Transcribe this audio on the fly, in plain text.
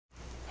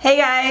Hey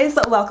guys,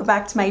 welcome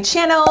back to my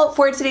channel.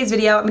 For today's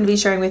video, I'm going to be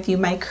sharing with you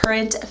my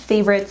current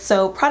favorites,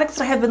 so products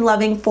that I have been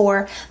loving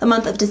for the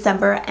month of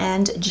December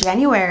and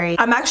January.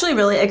 I'm actually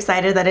really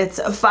excited that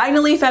it's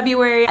finally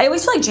February. I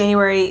always feel like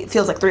January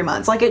feels like 3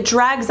 months. Like it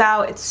drags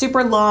out, it's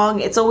super long.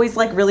 It's always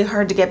like really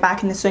hard to get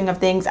back in the swing of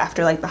things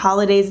after like the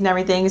holidays and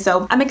everything.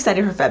 So I'm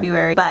excited for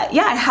February. But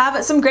yeah, I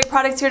have some great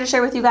products here to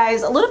share with you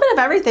guys. A little bit of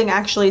everything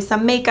actually.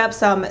 Some makeup,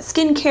 some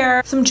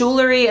skincare, some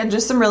jewelry, and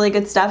just some really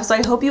good stuff. So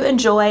I hope you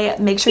enjoy.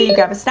 Make sure you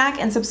grab a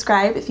snack and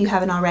subscribe if you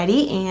haven't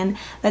already, and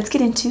let's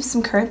get into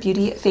some current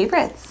beauty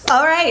favorites.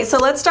 All right, so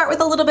let's start with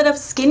a little bit of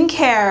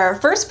skincare.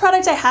 First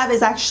product I have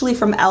is actually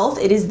from e.l.f.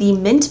 It is the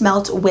Mint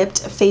Melt Whipped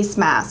Face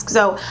Mask.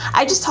 So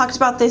I just talked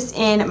about this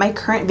in my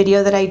current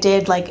video that I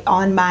did like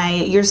on my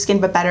Your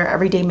Skin But Better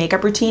everyday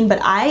makeup routine, but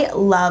I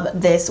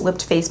love this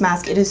whipped face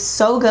mask. It is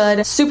so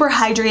good, super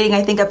hydrating.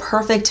 I think a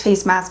perfect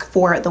face mask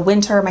for the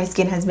winter. My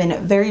skin has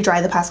been very dry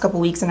the past couple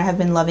weeks and I have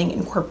been loving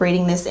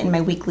incorporating this in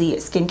my weekly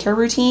skincare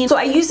routine. So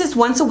I use this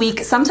once a week,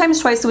 sometimes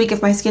twice a week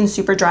if my skin's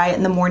super dry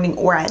in the morning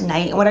or at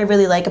night. And what I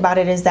really like about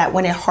it is that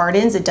when it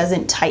hardens, it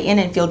doesn't tighten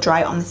and feel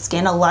dry on the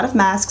skin. A lot of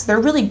masks, they're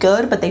really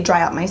good, but they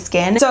dry out my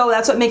skin. So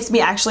that's what makes me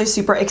actually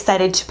super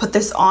excited to put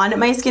this on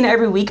my skin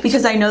every week,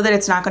 because I know that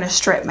it's not going to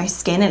strip my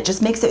skin. It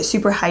just makes it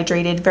super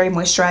hydrated, very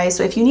moisturized.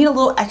 So if you need a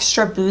little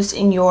extra boost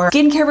in your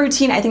skincare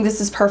routine, I think this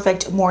is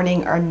perfect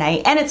morning or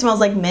night. And it smells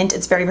like mint.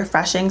 It's very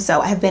refreshing.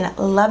 So I have been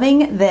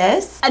loving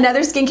this. Another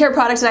skincare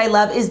product that I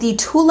love is the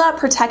Tula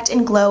Protect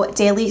and Glow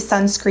Daily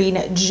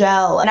Sunscreen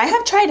Gel. And I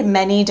have tried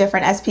many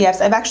different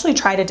SPFs. I've actually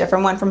tried a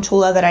different one from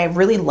Tula that I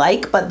really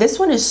like, but this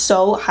one is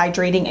so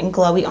hydrating and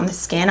glowy on the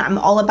skin. I'm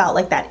all about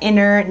like that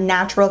inner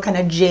natural kind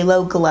of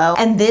JLo glow,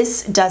 and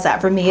this does that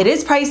for me. It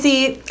is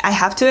pricey, I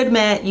have to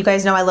admit. You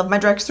guys know I love my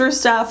drugstore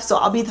stuff, so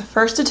I'll be the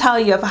first to tell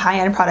you if a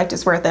high-end product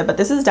is worth it, but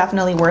this is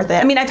definitely worth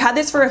it. I mean, I've had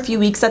this for a few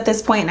weeks at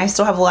this point and I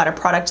still have a lot of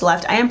product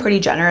left. I am pretty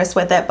generous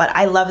with it, but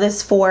I love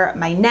this for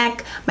my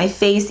neck, my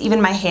face,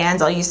 even my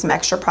hands. I'll use some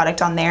extra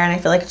product on there, and I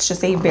feel like it's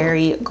just a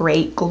very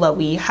great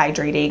glowy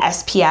hydrating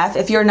SPF.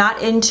 If you're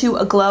not into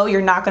a glow,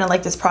 you're not gonna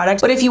like this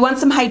product, but if you want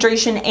some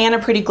hydration and a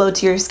pretty glow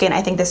to your skin,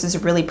 I think this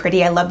is really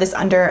pretty. I love this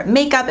under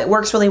makeup. It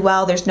works really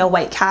well. There's no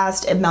white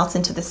cast. It melts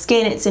into the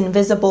skin. It's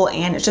invisible,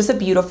 and it's just a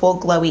beautiful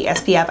glowy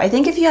SPF. I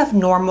think if you have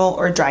normal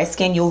or dry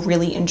skin, you'll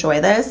really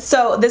enjoy this.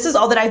 So this is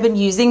all that I've been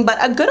using, but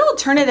a good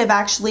alternative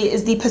actually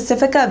is the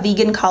Pacifica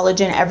Vegan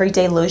Collagen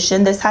Everyday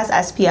Lotion. This has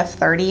SPF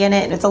 30 in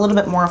it, and it's a little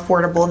bit more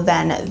affordable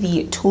than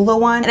the Tula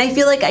one, and I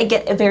feel like I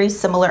get a very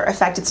similar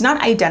effect. It's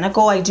not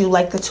identical. I do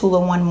like the Tula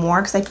one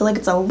more because I feel like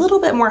it's a little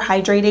bit more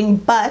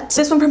hydrating, but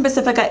this one from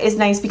Pacifica is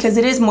nice because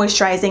it is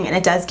moisturizing and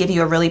it does give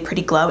you a really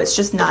pretty glow. It's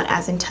just not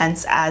as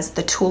intense as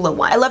the Tula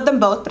one. I love them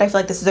both, but I feel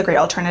like this is a great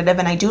alternative,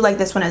 and I do like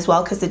this one as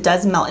well because it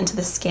does melt into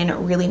the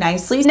skin really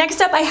nicely.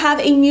 Next up, I have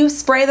a new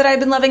spray that I've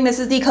been loving. This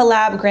is the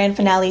Collab Grand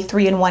Finale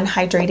 3-in-1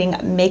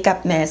 Hydrating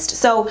Makeup Mist.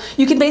 So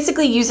you can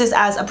basically use this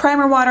as a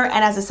primer water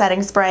and as a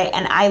setting spray,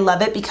 and I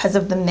love it because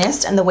of the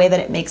mist and the way that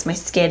it makes my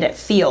skin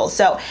feel.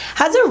 So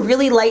has a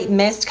really light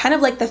mist, kind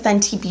of like the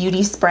Fenty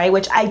Beauty spray,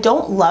 which I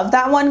don't love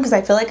that one because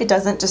I feel like it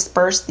doesn't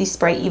disperse the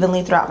spray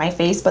evenly throughout my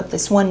face, but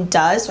this one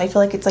does. So I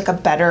feel like it's like a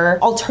better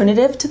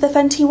alternative to the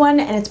Fenty one,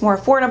 and it's more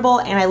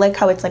affordable, and I like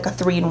how it's like a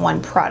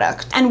 3-in-1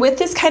 product. And with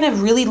this kind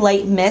of really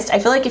light mist, I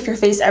feel like if your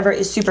face ever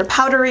is super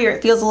powdery or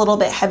it feels a little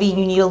bit heavy and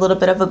you need a little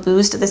bit of a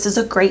boost, this is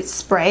a great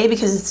spray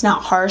because it's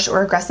not harsh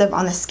or aggressive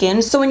on the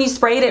skin. So when you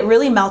spray it, it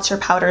really melts your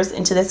powders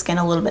into the skin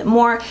a little bit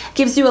more,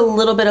 gives you a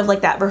little bit of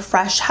like that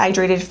refreshed,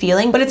 hydrated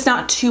feeling, but it's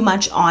not too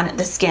much on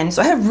the skin.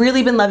 So I have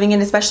really been loving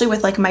it, especially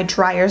with like my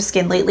drier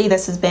skin lately.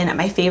 This has been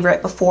my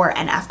favorite before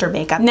and after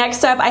makeup.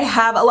 Next up, I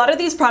have a lot of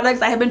these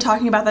products. I have been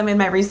talking about them in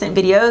my recent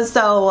videos,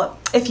 so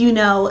if you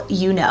know,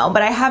 you know.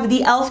 But I have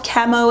the e.l.f.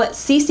 Camo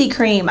CC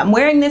Cream. I'm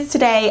wearing this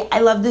today. I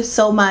love this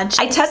so much.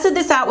 I tested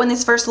this out when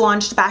this first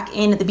launched back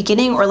in the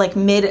beginning or like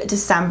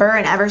mid-December,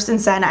 and ever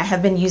since then I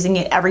have been using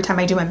it every time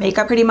I do my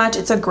makeup pretty much.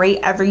 It's a great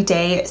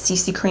everyday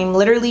CC cream,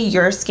 literally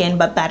your skin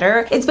but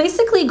better. It's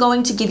basically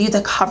going to give you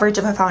the coverage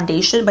of a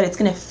foundation, but it's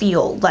gonna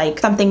feel like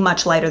something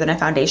much lighter than a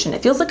foundation.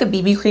 It feels like a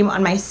BB cream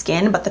on my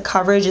skin, but the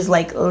coverage is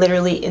like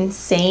literally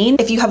insane.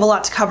 If you have a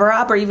lot to cover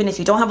up, or even if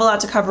you don't have a lot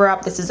to cover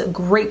up, this is a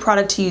great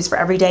product to use for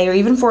every day, or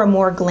even for a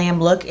more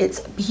glam look. It's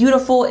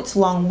beautiful, it's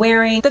long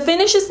wearing. The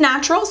finish is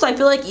natural, so I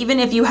feel like even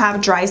if you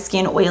have dry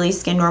skin, oily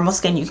skin, normal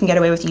skin, you can get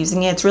away with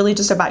using it. It's really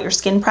just about your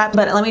skin prep,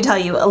 but let me tell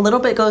you, a little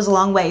bit goes a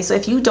long way. So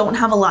if you don't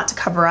have a lot to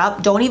cover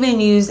up, don't even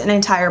use an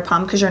entire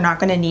pump because you're not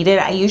going to need it.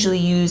 I usually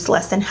use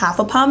less than half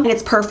a pump, and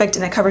it's perfect,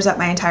 and it covers up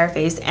my entire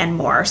face and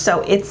more.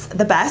 So it's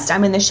the best.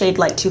 I'm in the shade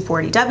Light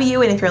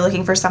 240W, and if you're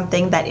looking for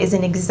something that is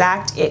an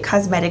exact IT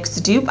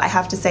Cosmetics dupe, I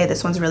have to say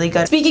this one's really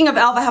good. Speaking of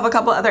e.l.f., I have a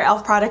couple other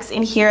e.l.f. products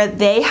in here.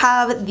 they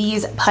have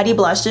these putty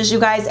blushes, you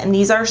guys, and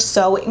these are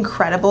so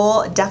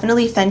incredible.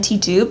 Definitely Fenty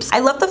dupes. I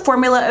love the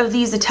formula of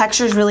these. The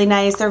texture is really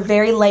nice. They're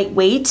very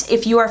lightweight.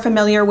 If you are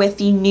familiar with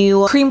the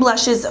new cream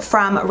blushes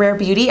from Rare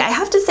Beauty, I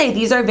have to say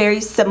these are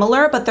very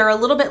similar, but they're a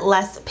little bit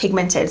less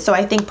pigmented. So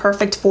I think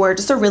perfect for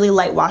just a really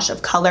light wash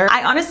of color.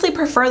 I honestly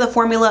prefer the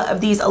formula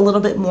of these a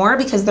little bit more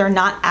because they're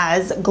not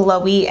as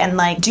glowy and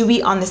like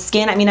dewy on the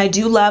skin. I mean, I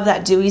do love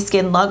that dewy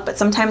skin look, but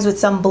sometimes with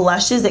some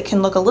blushes, it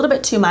can look a little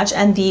bit too much,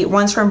 and the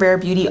ones from Rare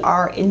Beauty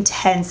are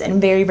intense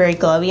and very, very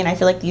glowy, and I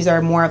feel like these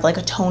are more of like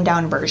a toned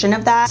down version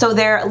of that. So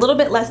they're a little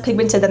bit less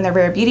pigmented than the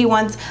Rare Beauty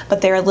ones,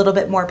 but they're a little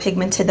bit more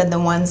pigmented than the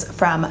ones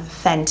from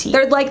Fenty.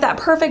 They're like that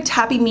perfect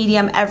happy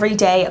medium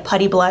everyday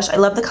putty blush. I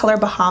love the color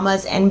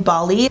Bahamas and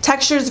Bali.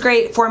 Texture is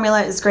great,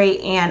 formula is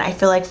great, and I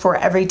feel like for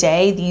every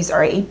day, these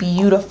are a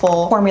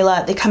beautiful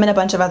formula. They come in a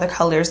bunch of other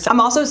colors. So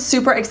I'm also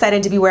super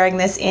excited to be wearing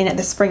this in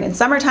the spring and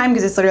summertime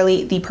because it's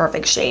literally the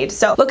perfect shade.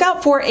 So look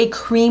out for a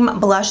cream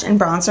blush and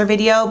bronzer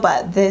video,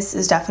 but this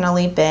has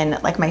definitely been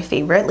like my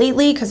favorite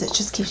lately because it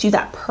just gives you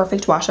that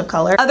perfect wash of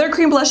color. Other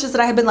cream blushes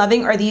that I have been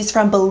loving are these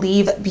from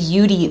Believe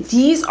Beauty.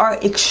 These are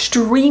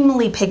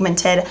extremely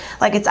pigmented.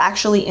 Like, it's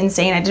actually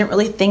insane. I didn't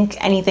really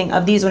think anything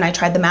of these when I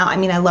tried them out. I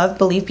mean, I love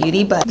Believe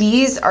Beauty, but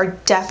these are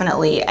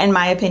definitely, in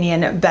my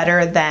opinion,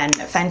 better than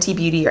Fenty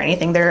Beauty or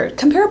anything. They're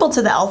comparable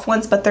to the e.l.f.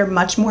 ones, but they're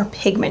much more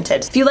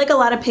pigmented. If you like a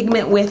lot of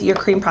pigment with your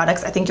cream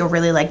products, I think you'll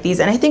really like these.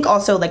 And I think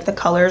also like the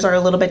colors are a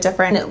little bit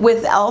different.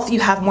 With e.l.f. you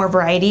have more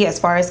variety as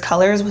far as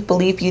colors. With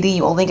Believe Beauty,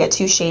 you only get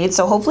 2 shades.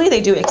 So hopefully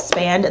they do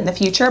expand in the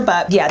future.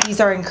 But yeah, these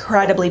are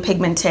incredibly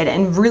pigmented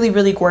and really,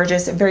 really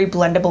gorgeous, very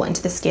blendable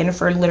into the skin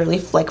for literally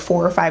like $4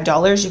 or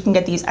 $5. You can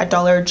get these at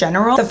Dollar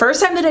General. The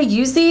first time that I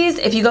used these,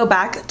 if you go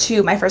back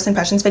to my first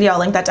impressions video, I'll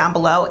link that down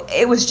below,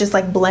 it was just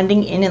like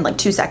blending in like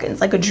 2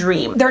 seconds, like a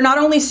dream. They're not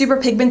only super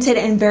pigmented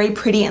and very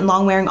pretty and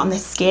long wearing on the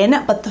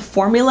skin, but the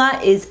formula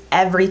is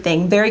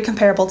everything. Very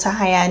comparable to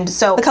high end.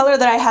 So the color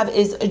that I have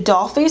is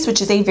Doll Face,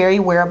 which is a very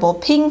wearable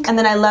pink. And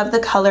then I love the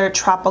color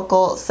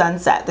Tropical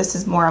Sunset. This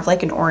is more of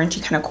like an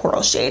orangey kind of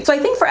coral shade. So I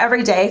think for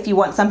every day, if you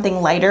want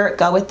something lighter,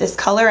 go with this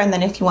color. And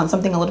then if you want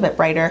something a little bit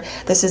brighter,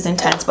 this is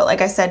intense. But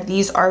like I said,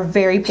 these are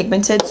very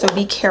pigmented. So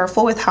be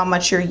careful with how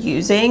much you're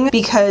using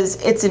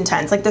because it's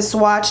intense. Like, the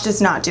swatch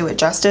does not do it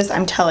justice.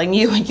 I'm telling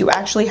you, you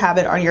actually have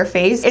it on your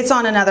face. It's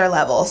on another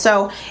level.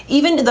 So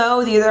even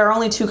though there are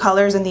only 2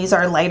 colors and these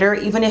are lighter,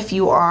 even if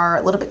you are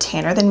a little bit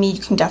tanner than me,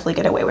 you can definitely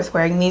get away with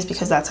wearing these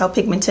because that's how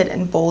pigmented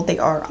and bold they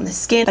are on the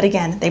skin. But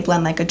again, they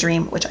blend like a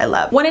dream, which I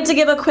love. Wanted to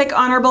give a quick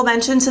honorable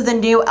mention to the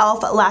new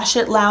e.l.f. Lash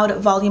It Loud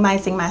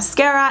Volumizing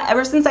Mascara.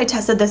 Ever since I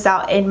tested this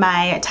out in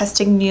my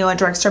testing new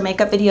drugstore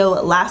makeup video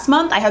last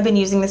month, I have been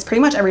using this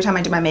pretty much every time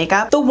I do my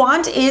makeup. The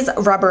wand is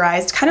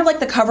rubberized, kind of like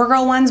the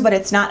CoverGirl ones, but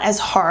it's not as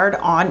hard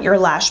on your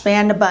lash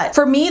band. But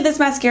for me, this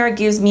mascara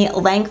gives me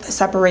length,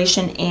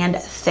 separation, and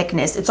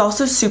thickness. It's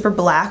also super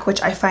black,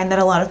 which I find that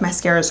a lot of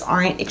mascaras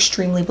aren't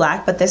extremely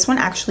black, but this one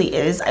actually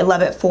is. I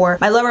love it for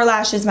my lower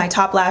lashes, my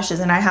top lashes,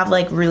 and I have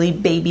like really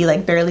baby,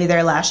 like barely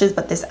there lashes,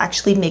 but this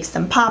actually makes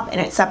them pop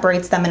and it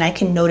separates them and I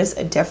can notice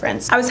a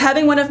difference. I was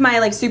having one of my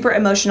like super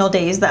emotional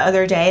days the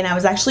other day and I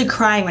was actually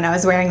crying when I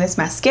was wearing this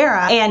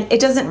mascara, and it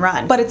doesn't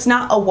run, but it's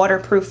not a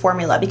waterproof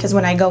formula because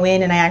when I go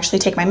in and I actually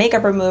take my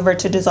makeup remover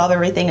to dissolve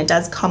everything, it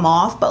does come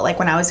off. But like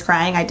when I was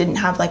crying, I didn't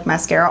have like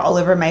mascara all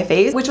over my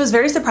face, which was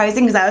very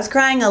surprising because I was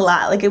crying a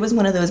lot. Like, it was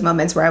one of those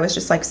moments where I was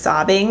just like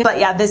sobbing. But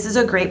yeah, this is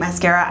a great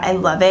mascara. I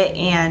love it,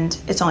 and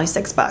it's only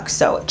 $6,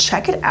 so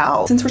check it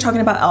out. Since we're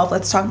talking about e.l.f.,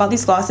 let's talk about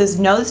these glosses.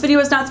 No, this video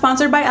is not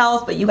sponsored by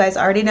e.l.f., but you guys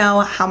already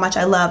know how much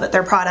I love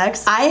their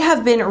products. I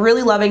have been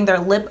really loving their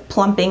lip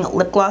plumping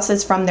lip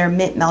glosses from their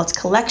Mint Melt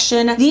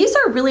collection. These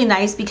are really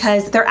nice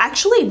because they're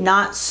actually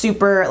not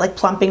super like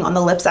plumping on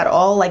the lips at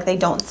all. Like, they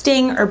don't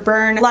sting or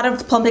burn. A lot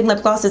of plumping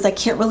lip glosses I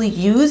can't really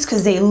use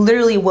because they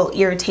literally will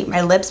irritate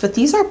my lips, but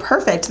these are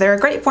perfect. They're a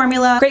great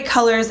formula, great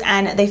colors,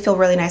 and they feel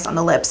really nice on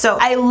the lips. So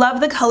I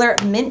love the color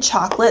Mint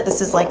Chocolate.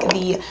 This is like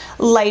the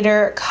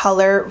lighter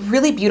color,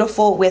 really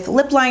beautiful with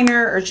lip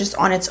liner or just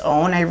on its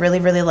own. I really,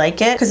 really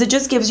like it because it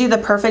just gives you the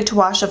perfect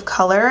wash of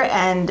color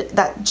and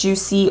that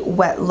juicy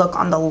wet look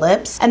on the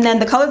lips. And then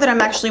the color that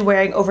I'm actually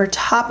wearing over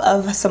top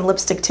of some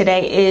lipstick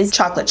today is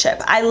Chocolate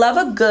Chip. I love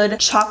a good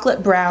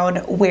chocolate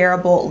brown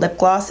wearable lip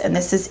gloss, and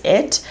this is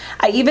it.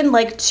 I even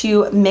like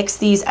to mix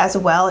these as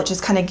well. It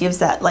just kind of gives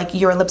that like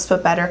your lips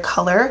but better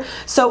color.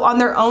 So on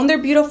their own,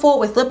 they're beautiful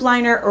with lip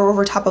liner or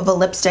over top of a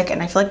lipstick,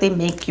 and I feel like they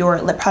make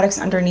your lip products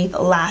underneath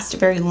last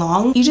very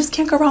long. You just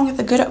can't go wrong with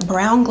a good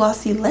brown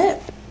glossy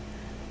lip.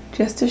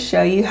 Just to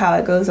show you how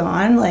it goes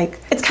on, like,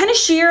 it's kind of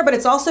sheer, but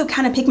it's also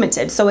kind of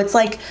pigmented, so it's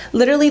like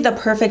literally the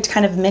perfect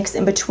kind of mix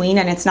in between,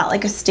 and it's not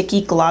like a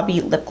sticky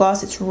globby lip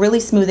gloss. It's really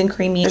smooth and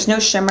creamy. There's no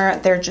shimmer.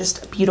 They're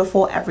just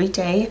beautiful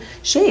everyday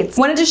shades.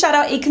 Wanted to shout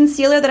out a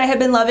concealer that I have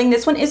been loving.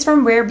 This one is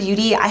from Rare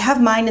Beauty. I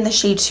have mine in the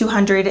shade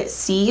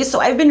 200C,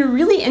 so I've been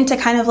really into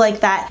kind of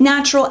like that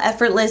natural,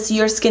 effortless,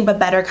 your skin but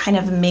better kind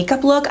of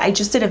makeup look. I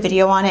just did a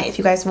video on it. If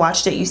you guys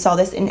watched it, you saw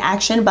this in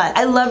action, but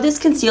I love this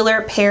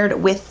concealer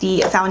paired with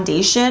the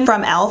foundation.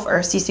 foundation from e.l.f. or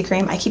CC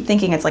cream. I keep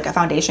thinking it's like a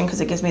foundation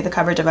because it gives me the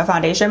coverage of a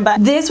foundation,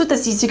 but this with the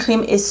CC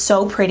cream is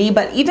so pretty.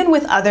 But even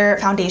with other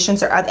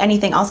foundations or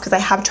anything else, because I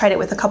have tried it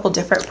with a couple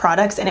different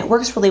products and it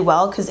works really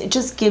well because it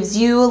just gives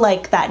you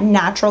like that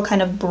natural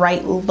kind of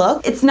bright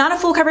look. It's not a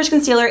full coverage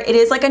concealer. It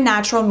is like a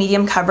natural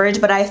medium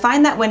coverage, but I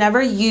find that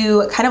whenever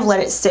you kind of let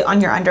it sit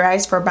on your under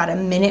eyes for about a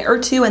minute or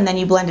two and then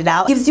you blend it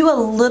out, it gives you a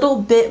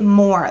little bit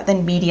more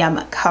than medium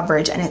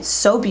coverage, and it's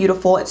so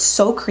beautiful. It's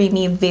so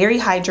creamy, very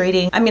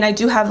hydrating. I mean, I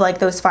do have like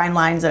those fine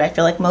lines that I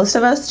feel like most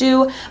of us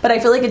do, but I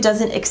feel like it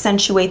doesn't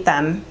accentuate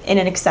them in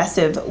an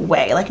excessive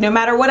way. Like no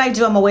matter what I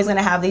do, I'm always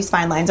gonna have these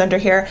fine lines under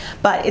here,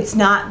 but it's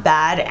not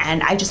bad,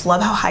 and I just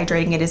love how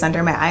hydrating it is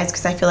under my eyes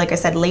because I feel like I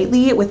said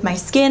lately with my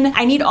skin,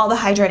 I need all the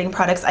hydrating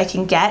products I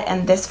can get,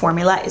 and this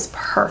formula is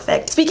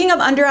perfect. Speaking of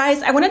under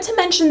eyes, I wanted to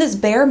mention this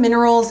Bare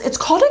Minerals. It's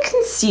called a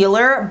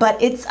concealer,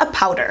 but it's a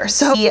powder.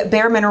 So the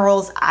Bare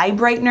Minerals Eye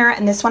Brightener,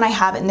 and this one I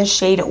have in the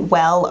shade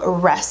Well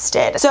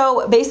Rested.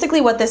 So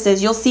basically what this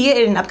is, you'll see it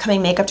in an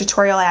upcoming makeup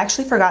tutorial. I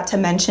actually forgot to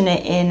mention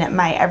it in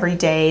my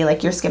everyday,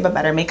 like your skin but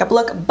better makeup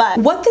look, but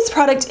what this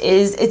product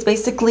is, it's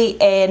basically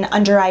an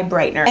under eye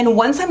brightener. And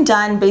once I'm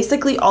done,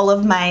 basically all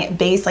of my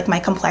base, like my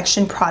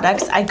complexion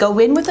products, I go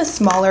in with a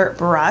smaller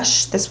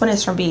brush. This one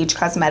is from BH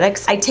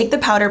Cosmetics. I take the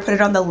powder, put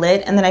it on the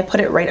lid, and then I put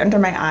it right under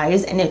my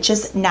eyes, and it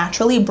just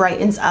naturally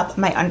brightens up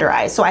my under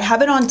eyes. So I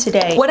have it on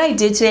today. What I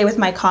did today with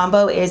my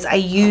combo is I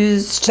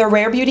used the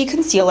Rare Beauty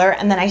concealer,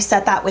 and then I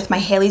set that with my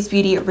Haley's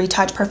Beauty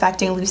Retouch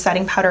Perfecting Loose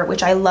Setting Powder,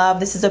 which I love.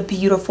 This is a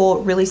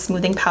beautiful, really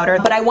smoothing powder,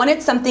 but I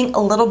wanted something a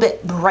little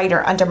bit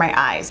brighter under my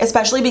eyes,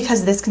 especially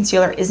because this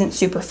concealer isn't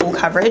super full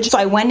coverage. So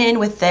I went in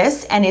with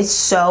this, and it's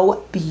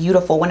so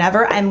beautiful.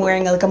 Whenever I'm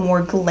wearing like a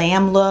more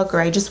glam look, or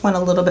I just want a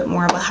little bit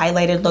more of a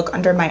highlighted look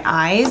under my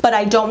eyes, but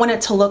I don't want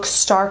it to look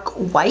stark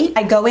white,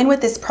 I go in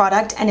with this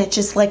product and it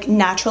just like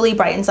naturally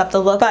brightens up the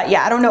look. But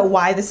yeah, I don't know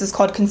why this is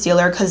called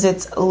concealer because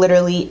it's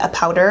literally a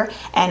powder,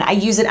 and I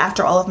use it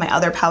after all of my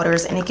other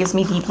powders, and it gives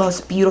me the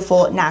most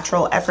beautiful,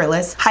 natural,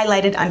 effortless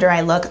highlighted under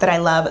eye look that I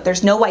love.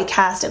 There's no white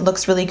cast. It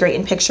looks really great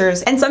in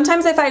pictures. And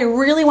sometimes if I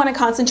really want to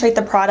concentrate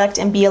the product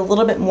and be a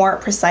little bit more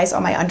precise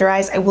on my under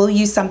eyes, I will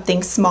use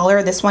something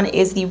smaller. This one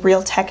is the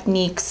Real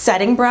Techniques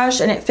setting brush,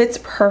 and it fits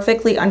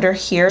perfectly under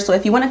here. So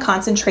if you want to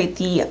concentrate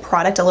the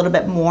product a little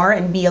bit more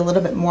and be a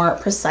little bit more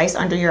precise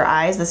under your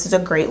eyes, this is a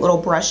great little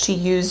brush to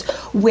use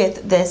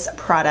with this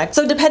product.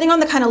 So depending on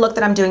the kind of look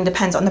that I'm doing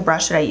depends on the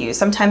brush that I use.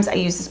 Sometimes I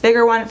use this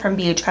bigger one from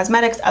BH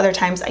Cosmetics, other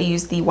times I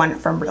use the one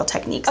from Real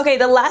Techniques. Okay,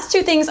 the last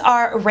two things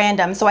are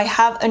random. So I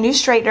have a new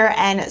straightener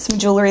and some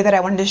jewelry that I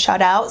wanted to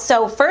shout out.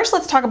 So first,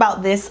 let's talk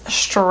about this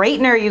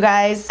straightener, you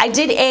guys. I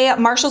did a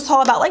Marshall's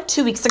haul about like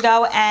 2 weeks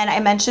ago, and I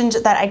mentioned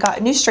that I got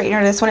a new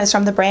straightener. This one is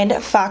from the brand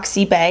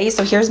Foxy Bae.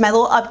 So here's my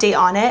little update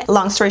on it.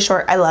 Long story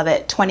short, I love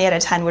it. 20 out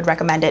of 10 would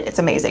recommend it. It's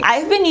amazing.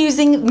 I've been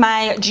using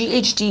my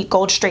GHD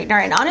gold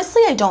straightener, and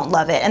honestly, I don't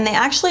love it. And they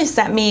actually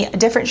sent me a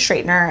different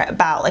straightener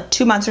about like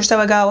 2 months or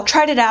so ago.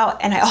 Tried it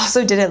out, and I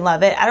also didn't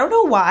love it. I don't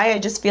know why. I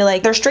just feel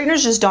like their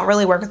straighteners just don't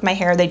really work with my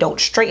hair. They don't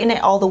straighten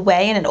it all the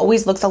way, and it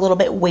always looks a little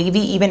bit wavy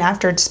even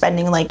after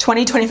spending like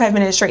 20-25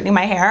 minutes straightening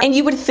my hair. And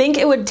you would think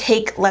it would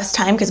take less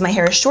time because my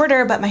hair is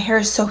shorter, but my hair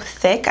is so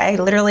thick. I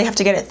literally have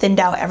to get it thinned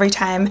out every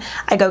time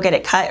I go get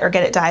it cut or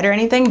get it dyed or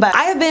anything. But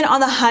I have been on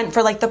the hunt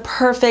for like the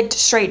perfect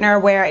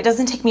straightener where it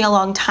doesn't take me a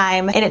long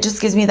time and it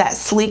just gives me that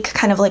sleek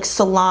kind of like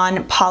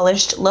salon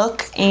polished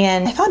look,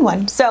 and I found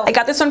one. So I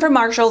got this one from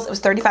Marshall's. It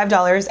was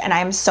 $35, and I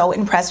am so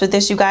impressed with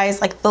this, you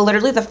guys. Like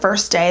literally the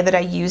first day that I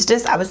used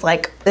this, I was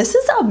like, this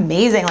is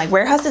amazing. Like,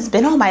 where has this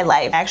been all my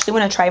life? I actually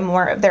want to try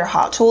more of their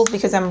hot tools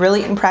because I'm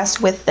really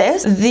impressed with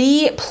this.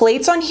 The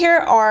plates on here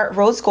are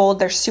rose gold.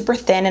 They're super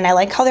thin, and I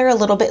like how they're a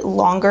little bit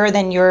longer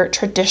than your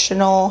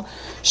traditional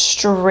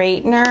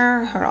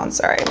straightener. Hold on,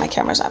 sorry, my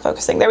camera's not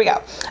focusing. There we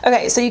go.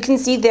 Okay, so you can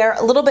see they're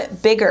a little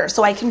bit bigger,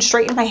 so I can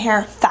straighten my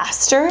hair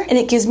faster, and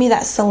it gives me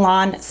that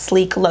salon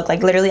sleek look.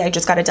 Like literally I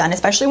just got it done,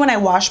 especially when I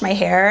wash my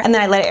hair and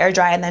then I let it air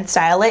dry and then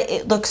style it.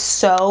 It looks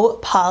so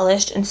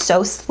polished and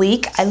so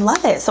sleek. I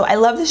love it. So I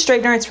love this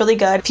straightener. It's really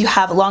good. If you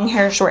have long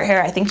hair, short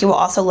hair, I think you will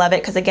also love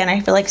it because again, I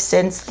feel like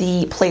since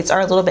the plates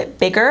are a little bit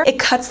bigger, it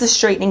cuts the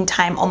straightening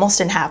time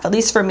almost in half, at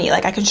least for me.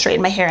 Like I can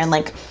straighten my hair in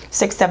like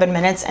 6-7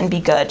 minutes and be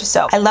good.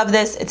 So I love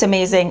this. It's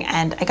amazing,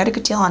 and I got a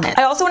good deal on it.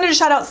 I also wanted to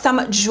shout out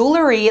some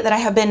jewelry that I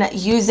have been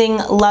using,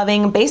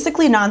 loving,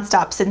 basically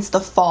nonstop since the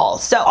fall.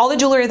 So all the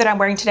jewelry that I'm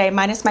wearing today,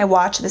 minus my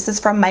watch, this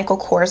is from Michael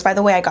Kors, by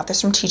the way. I got this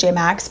from TJ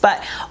Maxx,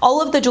 but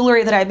all of the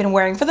jewelry that I've been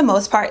wearing for the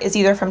most part is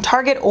either from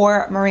Target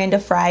or Miranda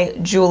Fry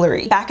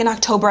jewelry. Back in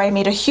October, I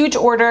made a huge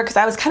order because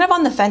I was kind of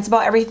on the fence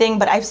about everything,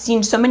 but I've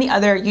seen so many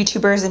other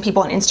YouTubers and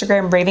people on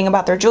Instagram raving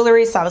about their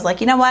jewelry, so I was like,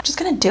 you know what, I'm just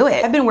gonna do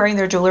it. I've been wearing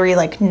their jewelry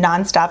like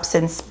nonstop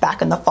since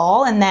back in the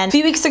fall, and then a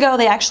few weeks ago,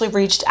 they actually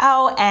reached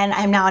out, and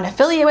I'm now an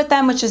affiliate with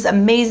them, which is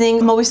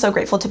amazing. I'm always so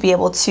grateful to be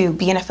able to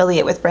be an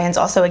affiliate with brands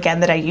also, again,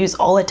 that I use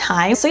all the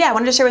time. So yeah, I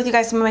wanted to share with you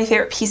guys some of my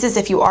favorite pieces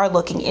if you are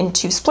looking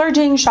into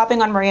splurging,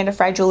 shopping on Miranda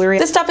Fry jewelry.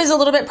 This stuff is a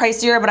little bit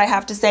pricier, but I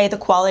have to say the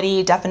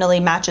quality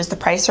definitely matches the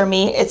price for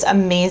me. It's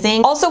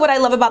amazing. Also, what I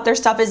love about their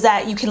stuff is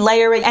that you can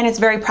layer it and it's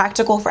very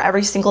practical for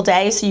every single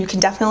day, so you can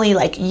definitely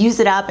like use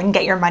it up and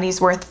get your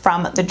money's worth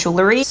from the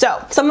jewelry.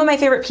 So some of my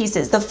favorite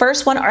pieces. The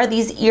first one are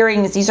these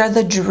earrings. These are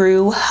the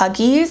Drew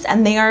Huggies,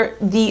 and they are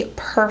the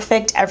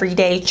perfect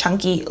everyday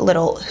chunky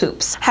little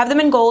hoops. Have them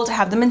in gold,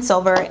 have them in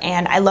silver,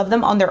 and I love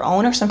them on their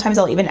own, or sometimes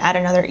I'll even add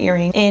another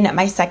earring in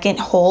my second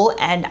hole.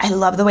 And I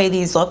love the way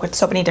these look with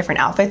so many different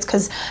outfits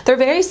because they're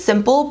very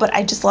simple, but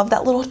I just love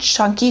that little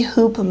chunky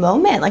hoop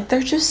moment. Like,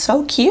 they're just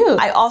so cute.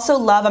 I also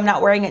love, I'm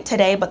not wearing it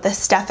today, but the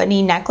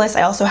Stephanie necklace.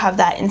 I also have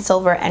that in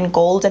silver and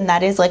gold, and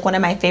that is like one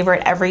of my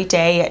favorite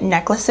everyday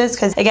necklaces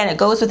because again, it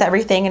goes with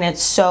everything and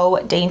it's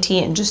so dainty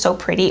and just so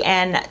pretty.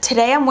 And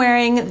today I'm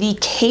wearing the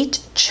Kate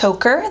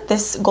choker.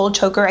 This gold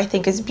choker I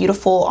think is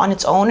beautiful on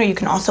its own, or you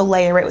can also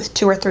layer it with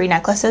 2 or 3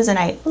 necklaces, and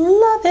I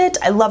love it.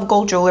 I love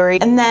gold jewelry.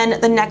 And then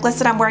the necklace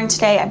that I'm wearing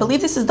today, I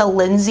believe this is the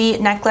Lindsay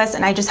necklace,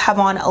 and I just have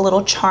on a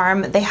little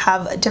charm. They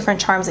have different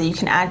charms that you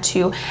can add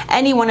to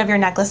any one of your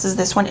necklaces.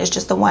 This one is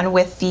just the one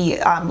with the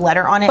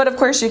letter on it, but of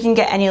course you can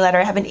get any letter.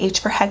 I have an H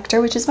for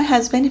Hector, which is my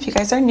husband, if you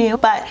guys are new.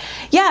 But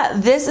yeah,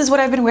 this is what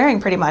I've been wearing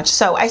pretty much.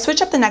 So I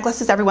switch up the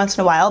necklaces every once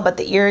in a while, but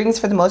the earrings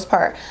for the most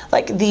part,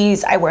 like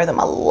these, I wear them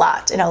a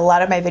lot in a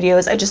lot of my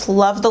videos. I just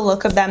love the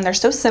look of them. They're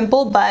so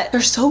simple, but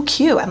they're so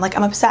cute.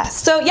 I'm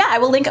obsessed. So yeah, I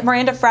will link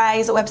Miranda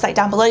Fry's website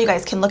down below. You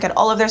guys can look at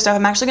all of their stuff.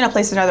 I'm actually gonna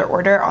place another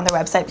order on their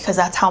website because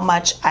that's how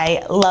much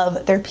I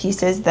love their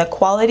pieces. The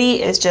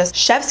quality is just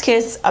chef's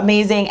kiss,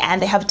 amazing,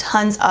 and they have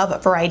tons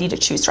of variety to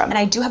choose from. And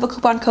I do have a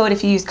coupon code.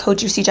 If you use code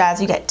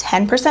juicyjas, you get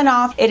 10%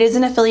 off. It is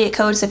an affiliate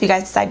code, so if you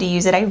guys decide to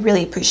use it, I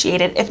really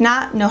appreciate it. If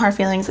not, no hard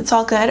feelings, it's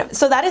all good.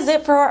 So that is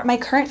it for my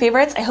current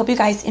favorites. I hope you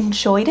guys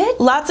enjoyed it.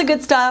 Lots of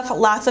good stuff,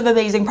 lots of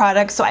amazing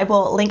products, so I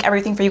will link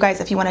everything for you guys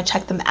if you want to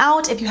check them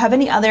out. If you have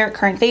any other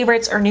current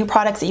favorites or new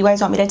products that you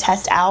guys want me to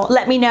test out,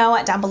 let me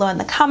know down below in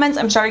the comments.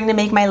 I'm starting to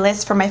make my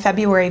list for my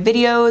February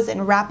videos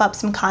and wrap up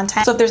some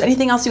content. So if there's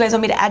anything else you guys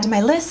want me to add to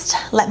my list,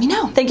 let me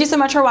know. Thank you so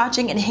much for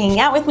watching and hanging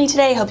out with me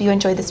today. I hope you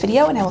enjoyed this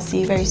video, and I will see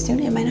you very soon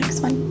in my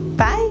next one.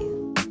 Bye!